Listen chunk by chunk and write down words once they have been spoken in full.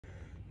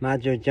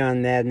Madre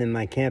John Madden in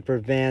my camper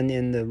van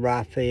in the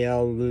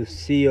Rafael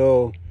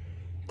Lucio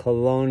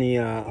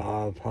Colonia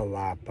of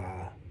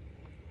Jalapa.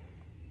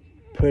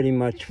 Pretty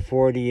much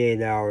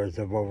 48 hours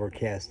of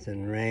overcast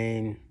and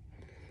rain.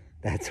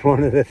 That's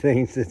one of the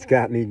things that's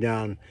got me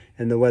down,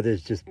 and the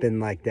weather's just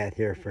been like that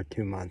here for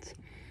 2 months.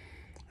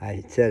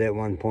 I said at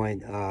one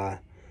point, I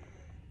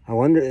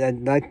wonder,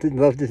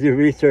 love to do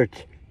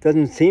research.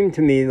 Doesn't seem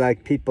to me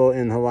like people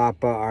in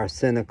Jalapa are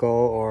cynical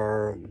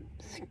or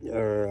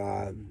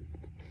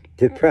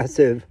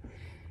depressive.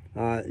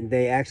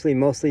 They actually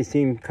mostly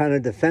seem kind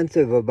of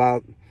defensive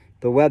about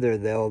the weather.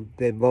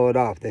 They blow it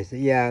off. They say,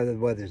 yeah, the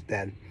weather's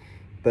bad,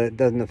 but it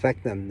doesn't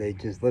affect them. They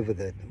just live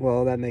with it.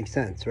 Well, that makes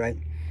sense, right?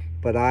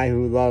 But I,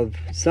 who love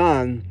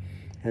sun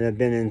and have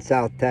been in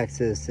South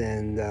Texas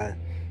and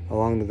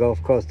along the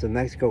Gulf Coast of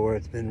Mexico, where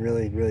it's been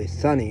really, really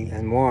sunny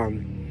and warm,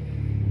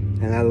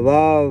 and I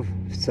love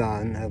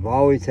sun. I've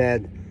always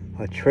had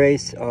a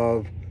trace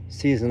of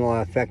seasonal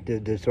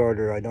affective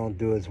disorder. I don't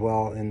do as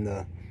well in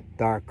the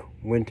dark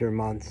winter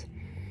months.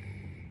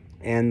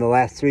 And the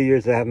last 3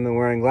 years I haven't been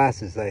wearing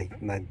glasses. I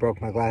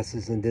broke my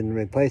glasses and didn't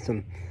replace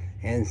them.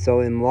 And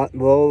so in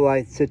low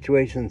light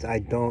situations, I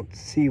don't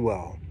see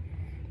well.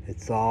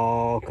 It's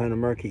all kind of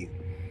murky.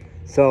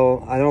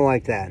 So I don't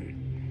like that.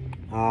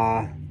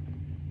 I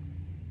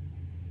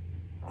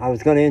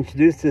was going to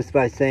introduce this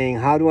by saying,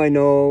 how do I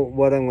know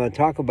what I'm going to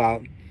talk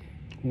about?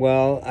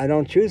 Well, I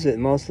don't choose it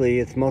mostly.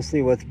 It's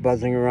mostly what's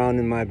buzzing around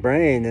in my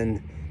brain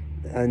and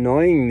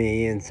annoying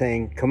me and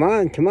saying, come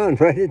on,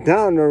 write it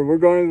down or we're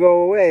going to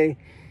go away.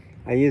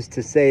 I used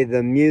to say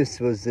the muse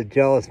was the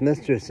jealous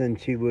mistress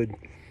and she would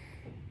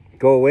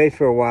go away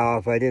for a while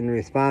if I didn't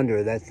respond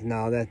to her. I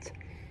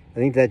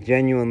think that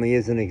genuinely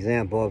is an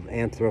example of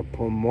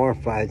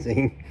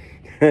anthropomorphizing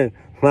a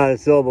lot of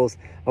syllables,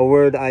 a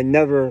word I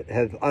never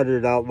have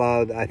uttered out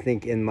loud, I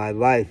think, in my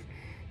life.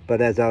 But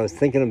as I was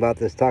thinking about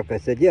this talk, I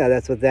said, yeah,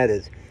 that's what that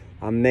is.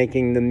 I'm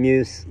making the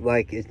muse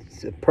like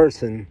it's a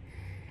person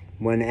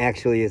when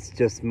actually it's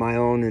just my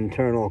own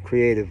internal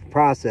creative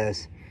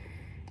process.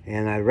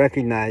 And I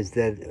recognize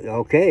that,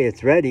 okay,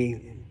 it's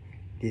ready.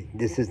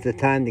 This is the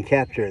time to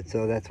capture it.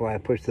 So that's why I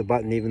pushed the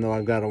button, even though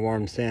I've got a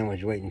warm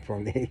sandwich waiting for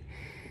me.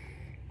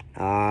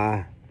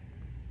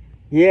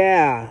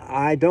 Yeah,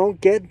 I don't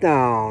get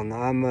down.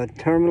 I'm a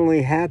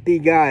terminally happy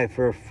guy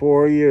for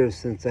 4 years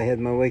since I had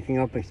my waking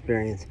up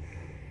experience.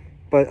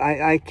 But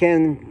I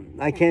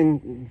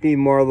can be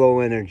more low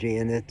energy,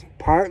 and it's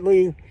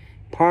partly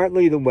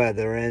the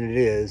weather, and it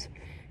is.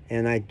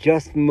 And I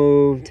just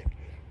moved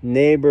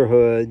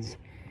neighborhoods,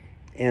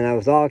 and I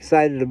was all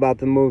excited about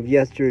the move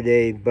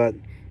yesterday, but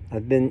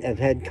I've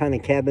had kind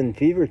of cabin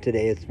fever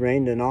today. It's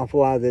rained an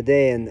awful lot of the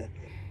day, and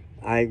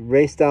I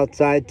raced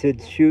outside to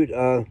shoot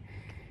a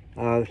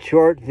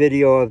short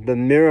video of the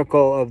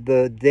miracle of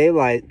the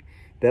daylight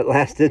that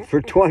lasted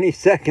for 20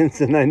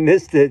 seconds, and I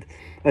missed it.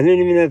 I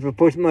didn't even have to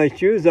push my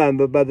shoes on,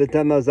 but by the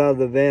time I was out of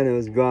the van, it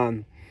was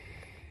gone.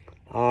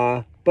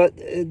 But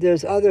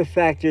there's other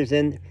factors,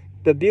 and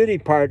the beauty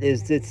part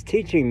is it's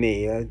teaching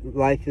me.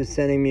 Life is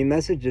sending me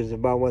messages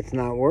about what's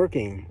not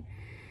working.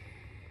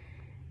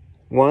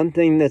 One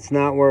thing that's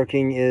not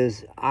working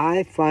is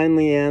I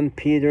finally am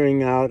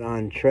petering out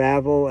on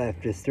travel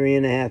after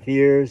 3.5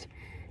 years.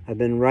 I've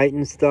been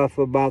writing stuff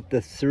about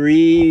the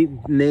 3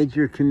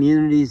 major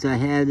communities I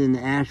had in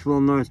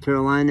Asheville, North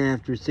Carolina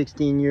after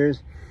 16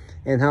 years,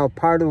 and how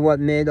part of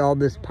what made all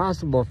this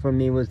possible for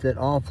me was that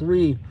all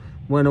 3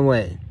 went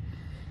away.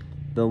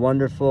 The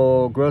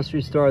wonderful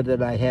grocery store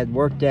that I had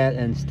worked at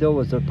and still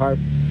was a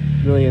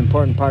really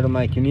important part of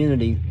my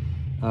community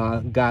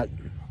got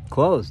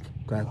closed,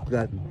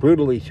 got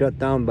brutally shut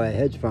down by a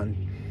hedge fund.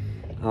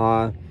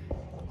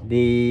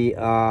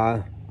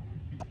 The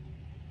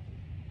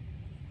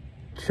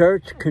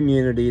church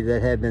community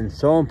that had been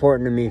so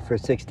important to me for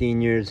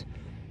 16 years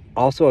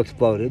also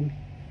exploded,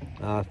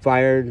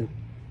 fired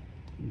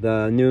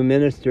the new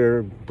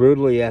minister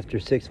brutally after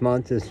 6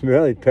 months. It's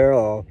really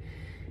parallel,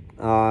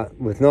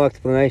 with no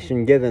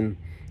explanation given,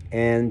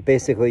 and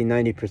basically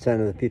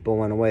 90% of the people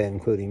went away,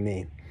 including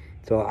me.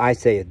 So I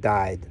say it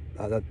died.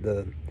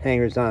 The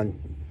hangers-on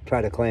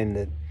try to claim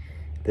that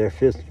they're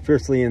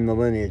fiercely in the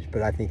lineage,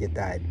 but I think it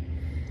died.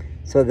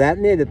 So that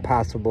made it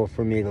possible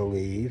for me to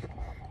leave.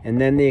 And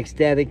then the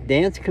ecstatic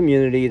dance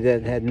community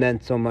that had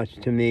meant so much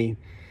to me,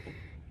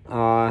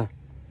 I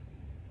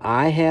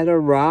had a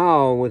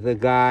row with a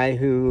guy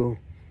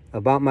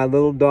about my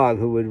little dog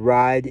who would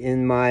ride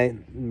in a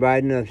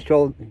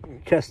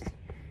chest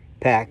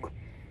pack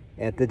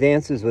at the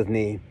dances with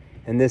me.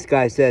 And this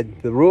guy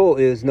said, the rule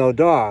is no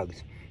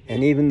dogs.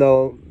 And even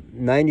though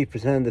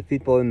 90% of the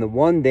people in the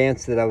one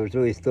dance that I was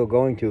really still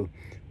going to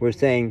were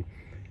saying,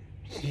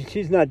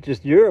 she's not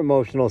just your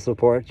emotional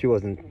support. She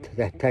wasn't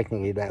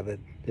technically that, but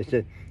they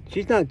said,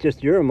 she's not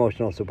just your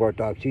emotional support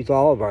dog. She's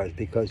all of ours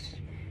because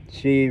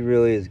she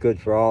really is good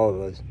for all of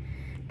us.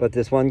 But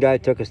this one guy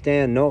took a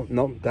stand. Nope,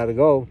 gotta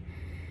go.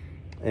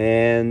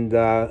 And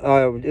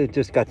it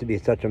just got to be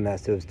such a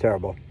mess. It was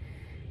terrible.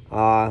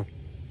 So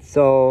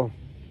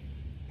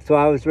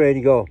I was ready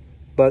to go.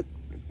 But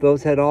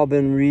those had all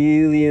been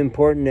really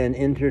important and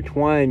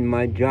intertwined.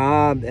 My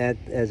job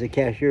as a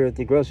cashier at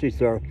the grocery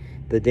store,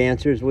 the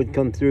dancers would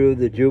come through,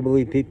 the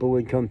Jubilee people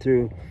would come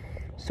through.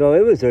 So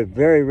it was a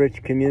very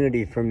rich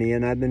community for me,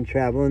 and I've been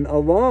traveling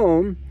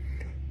alone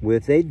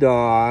with a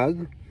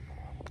dog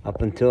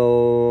up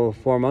until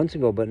 4 months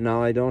ago, but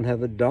now I don't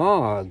have a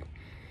dog.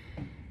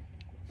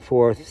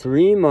 For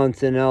 3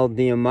 months in El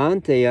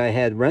Diamante, I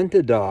had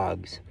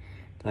rent-a-dogs.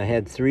 I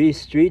had 3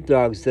 street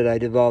dogs that I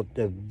developed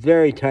a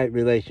very tight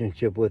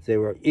relationship with. They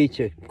were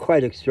each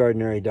quite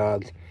extraordinary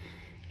dogs.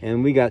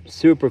 And we got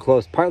super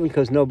close, partly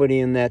because nobody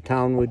in that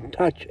town would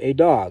touch a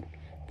dog.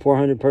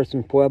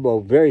 400-person Pueblo,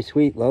 very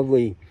sweet,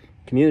 lovely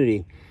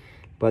community.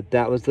 But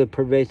that was the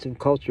pervasive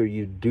culture.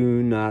 You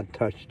do not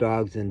touch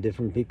dogs, and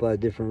different people had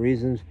different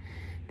reasons.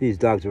 These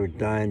dogs were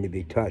dying to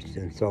be touched,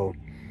 and so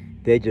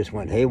they just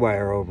went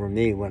haywire over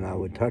me when I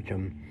would touch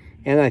them.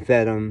 And I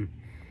fed them,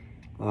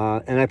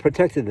 and I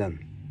protected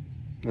them.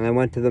 And I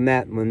went to the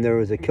mat when there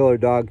was a killer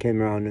dog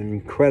came around, an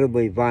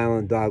incredibly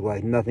violent dog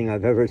like nothing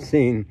I've ever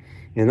seen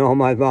in all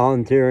my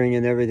volunteering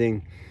and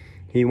everything.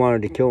 He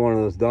wanted to kill one of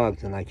those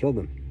dogs, and I killed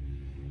him.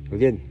 I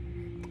did.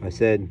 I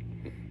said,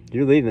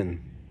 "You're leaving.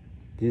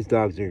 These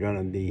dogs are going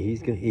to be..."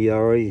 He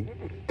already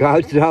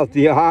gouged out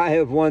the eye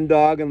of one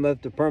dog and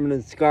left a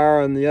permanent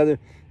scar on the other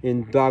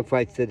in dog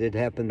fights that had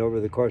happened over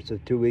the course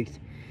of 2 weeks.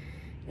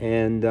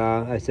 And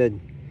I said,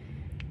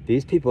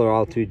 "These people are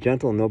all too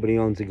gentle. Nobody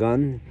owns a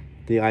gun.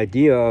 The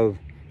idea of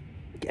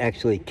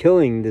actually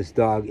killing this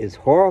dog is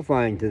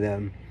horrifying to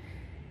them.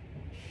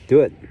 Do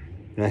it."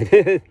 And I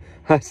did.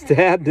 I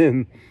stabbed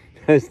him.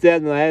 I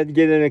had to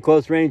get in at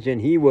close range,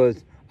 and he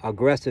was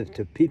aggressive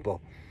to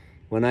people.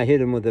 When I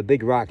hit him with a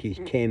big rock, he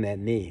came at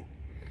me.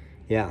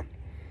 Yeah.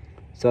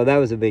 So that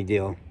was a big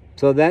deal.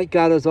 So that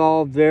got us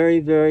all very,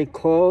 very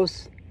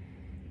close.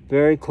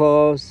 Very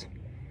close.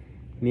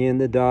 Me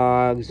and the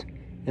dogs.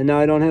 And now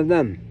I don't have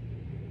them.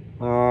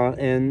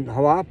 And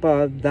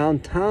Jalapa,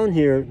 downtown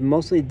here,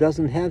 mostly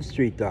doesn't have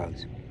street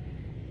dogs.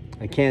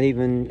 I can't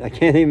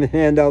even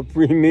hand out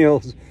free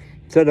meals.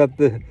 Set up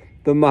the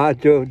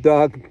macho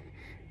dog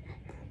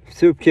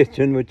soup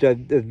kitchen, which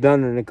I've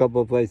done in a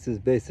couple of places,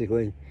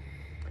 basically.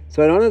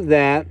 So I don't have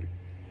that.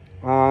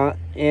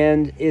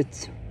 And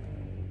it's...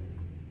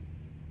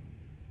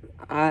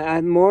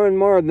 I more and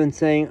more have been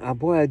saying, "Oh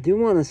boy, I do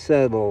want to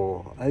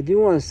settle. I do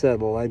want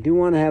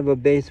to have a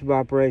base of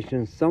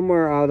operations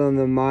somewhere out on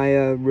the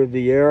Maya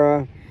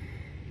Riviera,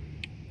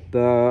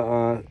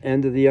 the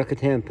end of the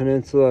Yucatan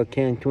Peninsula,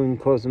 Cancun,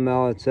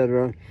 Cozumel,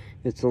 etc.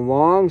 It's a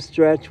long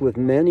stretch with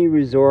many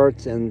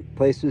resorts and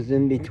places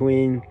in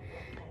between.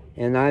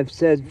 And I've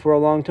said for a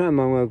long time,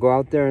 I'm going to go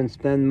out there and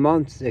spend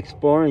months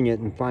exploring it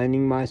and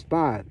finding my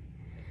spot.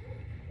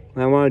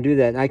 And I want to do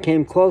that. I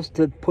came close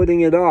to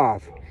putting it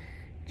off.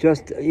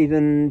 Just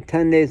even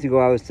 10 days ago,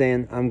 I was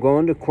saying, I'm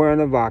going to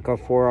Cuernavaca,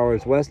 4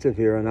 hours west of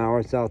here, an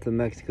hour south of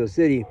Mexico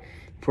City,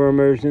 for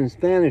immersion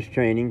Spanish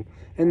training.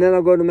 And then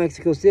I'll go to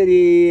Mexico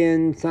City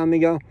and San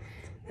Miguel.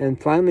 And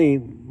finally,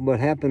 what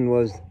happened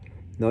was,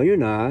 no, you're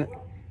not.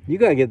 You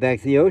got to get back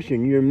to the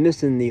ocean. You're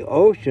missing the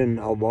ocean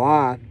a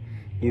lot.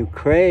 You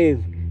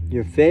crave,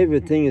 your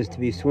favorite thing is to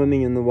be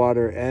swimming in the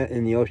water,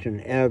 in the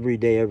ocean every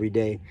day.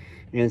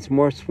 And it's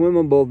more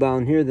swimmable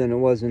down here than it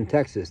was in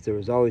Texas. There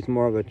was always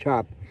more of a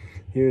chop.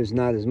 Here is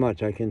not as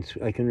much. I can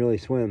really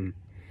swim.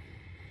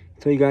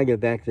 So you got to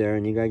get back there,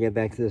 and you got to get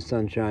back to the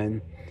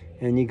sunshine.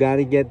 And you got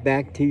to get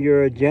back to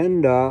your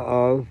agenda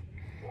of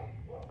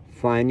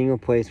finding a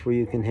place where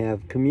you can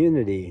have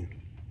community.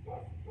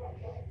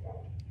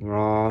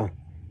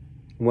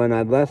 When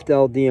I left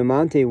El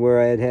Diamante,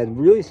 where I had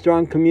really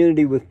strong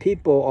community with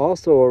people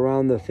also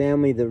around the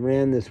family that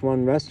ran this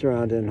one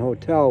restaurant and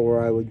hotel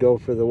where I would go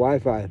for the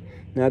Wi-Fi.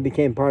 And I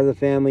became part of the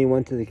family,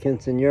 went to the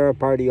quinceañera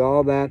party,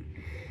 all that.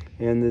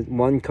 And the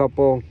one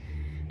couple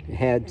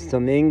had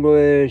some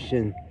English,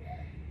 and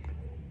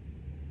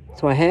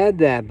so I had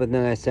that, but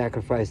then I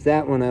sacrificed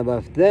that when I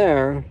left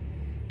there,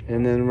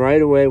 and then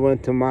right away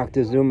went to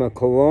Moctezuma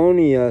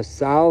Colonia,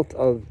 south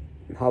of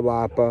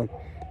Jalapa,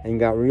 and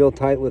got real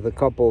tight with a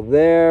couple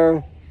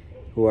there,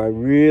 who I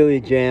really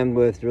jammed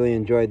with, really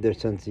enjoyed their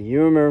sense of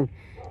humor.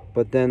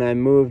 But then I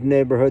moved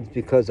neighborhoods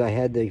because I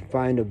had to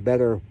find a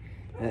better,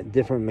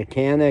 different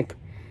mechanic.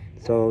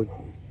 So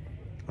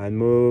I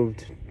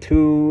moved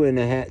 2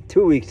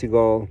 weeks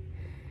ago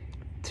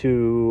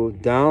to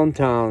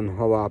downtown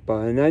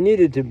Jalapa, and I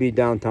needed to be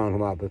downtown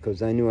Jalapa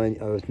because I knew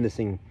I was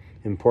missing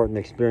important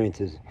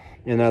experiences.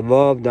 And I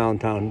love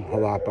downtown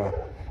Jalapa.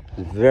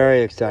 It's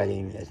very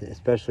exciting,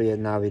 especially at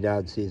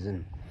Navidad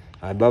season.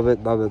 I love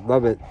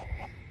it.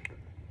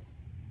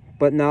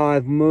 But now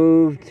I've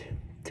moved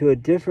to a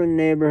different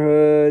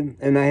neighborhood,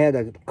 and I had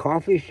a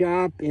coffee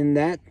shop in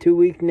that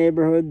 2-week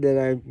neighborhood that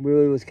I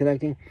really was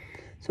connecting.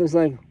 So it's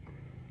like,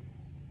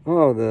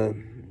 oh,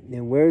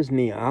 it wears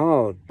me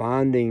out,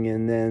 bonding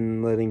and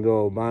then letting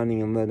go,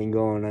 bonding and letting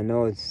go. And I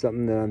know it's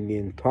something that I'm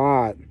being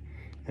taught,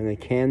 and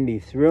it can be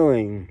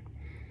thrilling,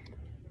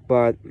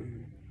 but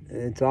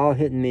it's all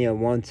hitting me at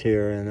once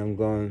here, and I'm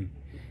going,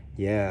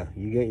 yeah,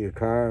 you get your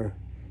car,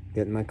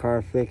 getting my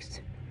car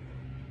fixed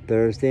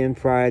Thursday and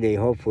Friday,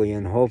 hopefully,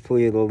 and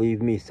hopefully it'll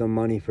leave me some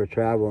money for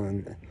travel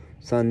on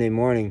Sunday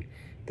morning.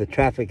 The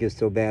traffic is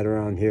so bad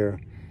around here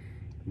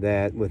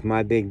that with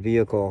my big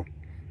vehicle,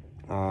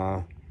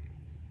 I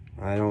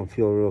don't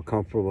feel real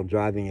comfortable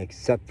driving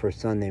except for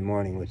Sunday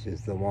morning, which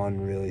is the one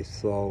really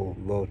slow,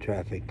 low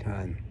traffic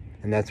time.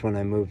 And that's when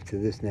I moved to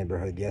this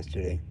neighborhood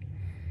yesterday.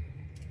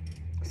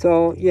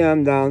 So, yeah,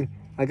 I'm down.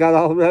 I got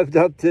all revved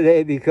up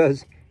today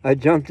because I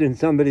jumped in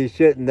somebody's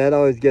shit, and that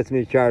always gets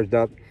me charged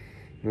up.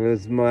 It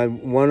was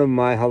one of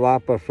my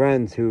Jalapa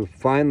friends who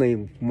finally,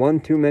 one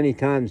too many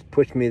times,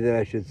 pushed me that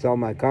I should sell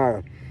my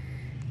car.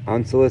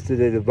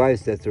 Unsolicited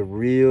advice, that's a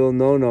real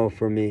no-no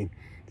for me.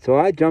 So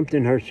I jumped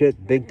in her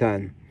shit big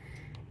time.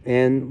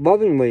 And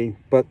lovingly,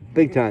 but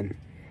big time.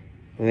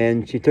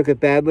 And she took it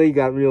badly,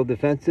 got real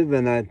defensive,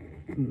 and I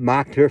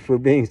mocked her for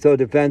being so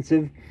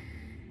defensive.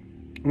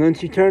 And then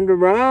she turned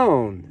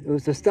around. It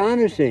was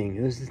astonishing.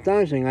 It was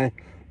astonishing.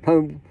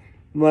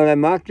 When I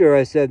mocked her,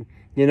 I said,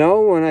 you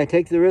know, when I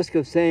take the risk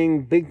of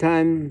saying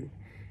big-time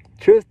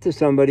truth to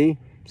somebody,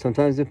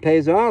 sometimes it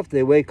pays off.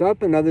 They wake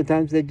up, and other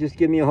times they just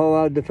give me a whole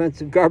lot of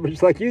defensive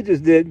garbage like you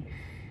just did.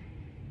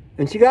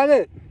 And she got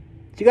it.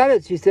 She got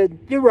it. She said,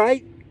 you're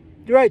right.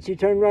 You're right. She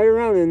turned right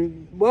around,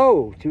 and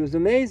whoa, she was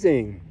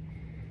amazing.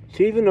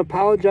 She even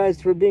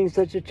apologized for being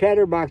such a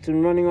chatterbox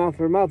and running off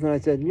her mouth. And I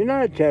said, you're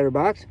not a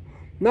chatterbox.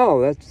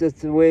 No, that's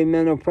the way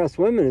men oppress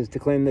women, is to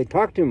claim they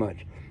talk too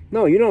much.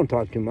 No, you don't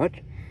talk too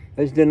much.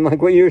 I just didn't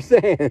like what you were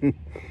saying.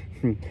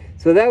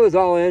 So that was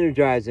all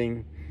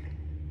energizing.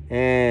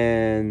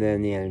 And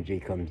then the energy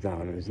comes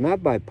down. It's not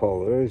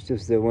bipolar. It's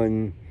just that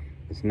when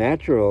it's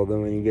natural,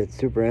 then when you get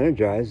super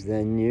energized,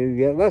 then you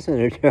get less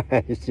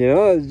energized. You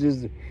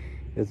know,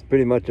 it's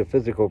pretty much a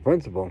physical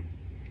principle.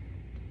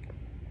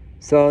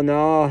 So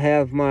now I'll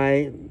have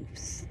my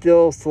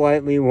still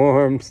slightly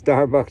warm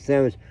Starbucks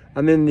sandwich.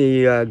 I'm in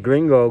the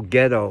Gringo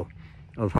ghetto